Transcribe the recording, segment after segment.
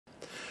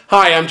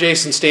Hi, I'm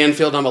Jason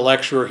Stanfield. I'm a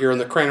lecturer here in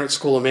the Krannert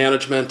School of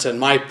Management, and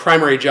my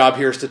primary job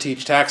here is to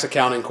teach tax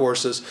accounting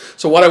courses.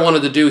 So what I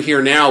wanted to do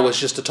here now was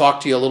just to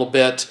talk to you a little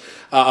bit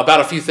about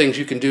a few things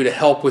you can do to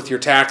help with your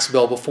tax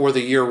bill before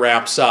the year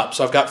wraps up.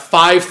 So I've got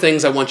 5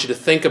 things I want you to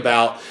think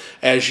about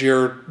as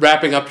you're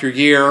wrapping up your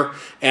year,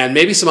 and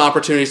maybe some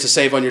opportunities to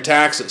save on your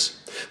taxes.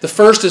 The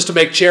first is to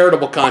make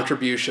charitable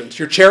contributions.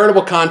 Your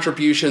charitable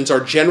contributions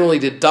are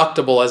generally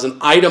deductible as an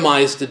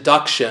itemized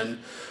deduction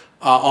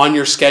on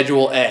your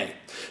Schedule A.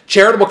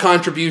 Charitable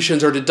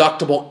contributions are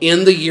deductible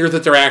in the year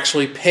that they're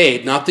actually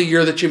paid, not the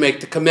year that you make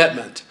the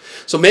commitment.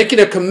 So making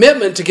a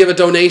commitment to give a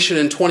donation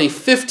in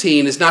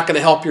 2015 is not going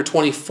to help your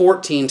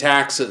 2014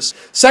 taxes.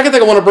 Second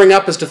thing I want to bring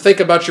up is to think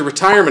about your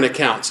retirement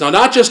accounts. Now,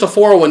 not just a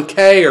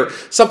 401k or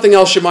something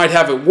else you might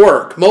have at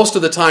work. Most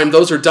of the time,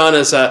 those are done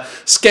as a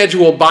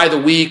scheduled by the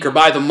week or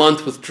by the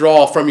month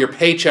withdrawal from your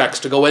paychecks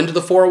to go into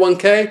the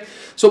 401k.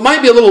 So it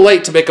might be a little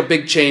late to make a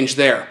big change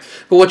there.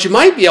 But what you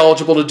might be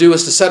eligible to do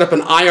is to set up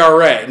an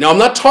IRA. Now, I'm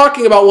not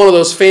talking about one of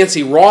those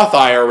fancy Roth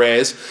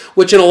IRAs,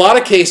 which in a lot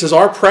of cases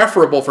are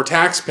preferable for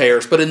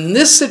taxpayers. But in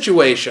this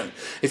situation,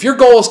 if your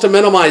goal is to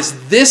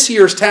minimize this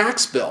year's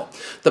tax bill,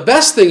 the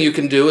best thing you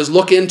can do is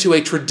look into a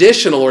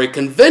traditional or a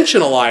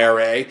conventional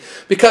IRA,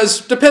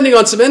 because depending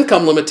on some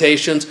income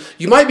limitations,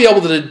 you might be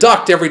able to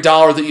deduct every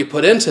dollar that you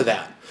put into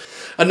that.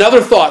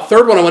 Another thought,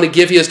 third one I want to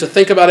give you, is to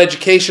think about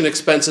education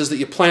expenses that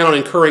you plan on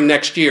incurring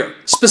next year.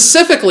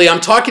 Specifically,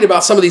 I'm talking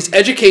about some of these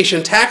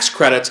education tax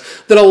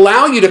credits that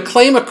allow you to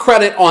claim a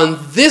credit on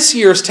this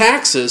year's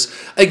taxes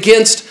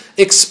against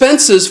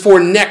expenses for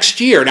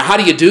next year. Now, how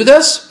do you do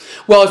this?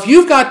 Well, if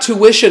you've got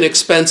tuition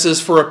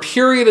expenses for a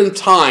period in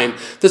time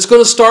that's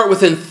going to start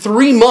within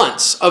 3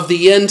 months of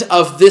the end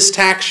of this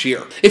tax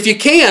year, if you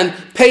can,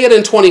 pay it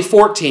in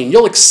 2014.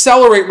 You'll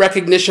accelerate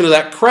recognition of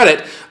that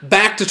credit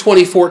back to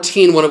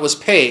 2014 when it was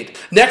paid.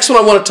 Next one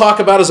I want to talk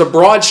about is a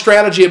broad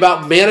strategy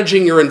about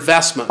managing your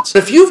investments.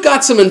 If you've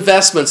got some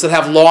investments that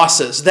have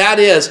losses, that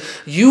is,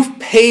 you've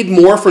paid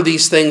more for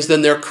these things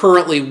than they're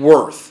currently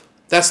worth.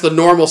 That's the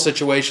normal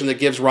situation that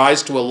gives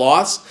rise to a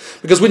loss,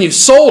 because when you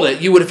sold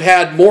it, you would have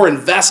had more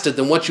invested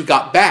than what you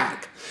got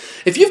back.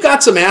 If you've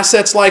got some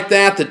assets like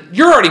that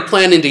you're already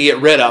planning to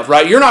get rid of,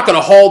 right? You're not going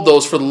to hold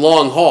those for the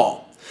long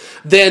haul.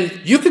 Then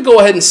you could go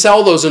ahead and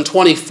sell those in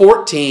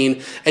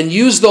 2014 and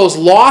use those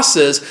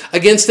losses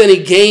against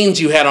any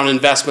gains you had on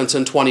investments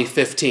in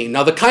 2015.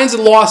 Now, the kinds of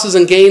losses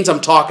and gains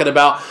I'm talking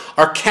about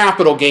are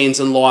capital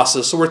gains and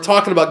losses. So we're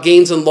talking about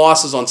gains and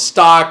losses on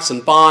stocks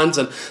and bonds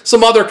and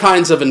some other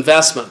kinds of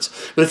investments.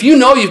 But if you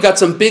know you've got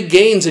some big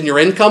gains in your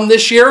income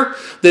this year,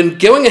 then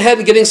going ahead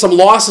and getting some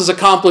losses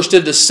accomplished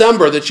in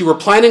December that you were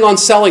planning on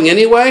selling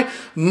anyway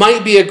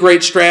might be a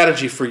great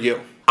strategy for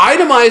you.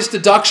 Itemized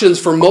deductions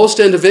for most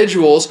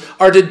individuals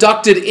are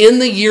deducted in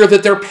the year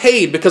that they're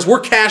paid, because we're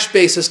cash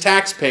basis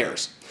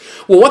taxpayers.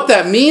 Well, what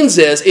that means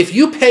is if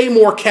you pay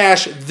more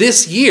cash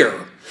this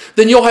year,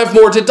 then you'll have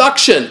more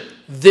deduction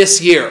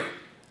this year.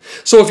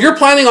 So if you're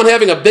planning on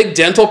having a big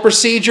dental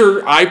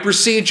procedure, eye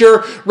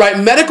procedure, right,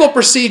 medical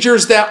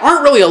procedures that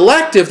aren't really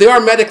elective, they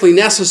are medically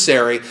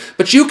necessary,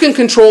 but you can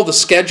control the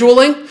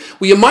scheduling,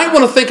 well, you might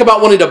want to think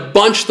about wanting to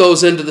bunch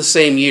those into the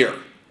same year.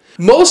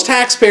 Most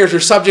taxpayers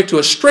are subject to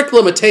a strict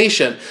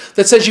limitation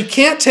that says you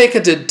can't take a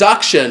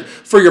deduction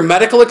for your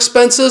medical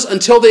expenses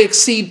until they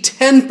exceed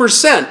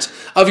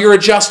 10% of your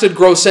adjusted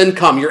gross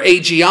income, your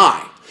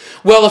AGI.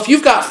 Well, if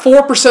you've got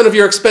 4% of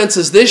your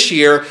expenses this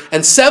year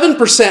and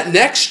 7%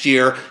 next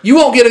year, you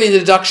won't get any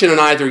deduction in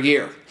either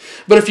year.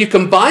 But if you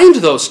combined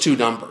those two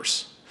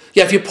numbers,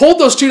 if you pulled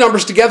those two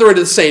numbers together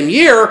into the same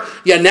year,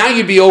 now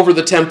you'd be over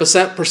the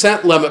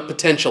 10% limit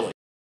potentially.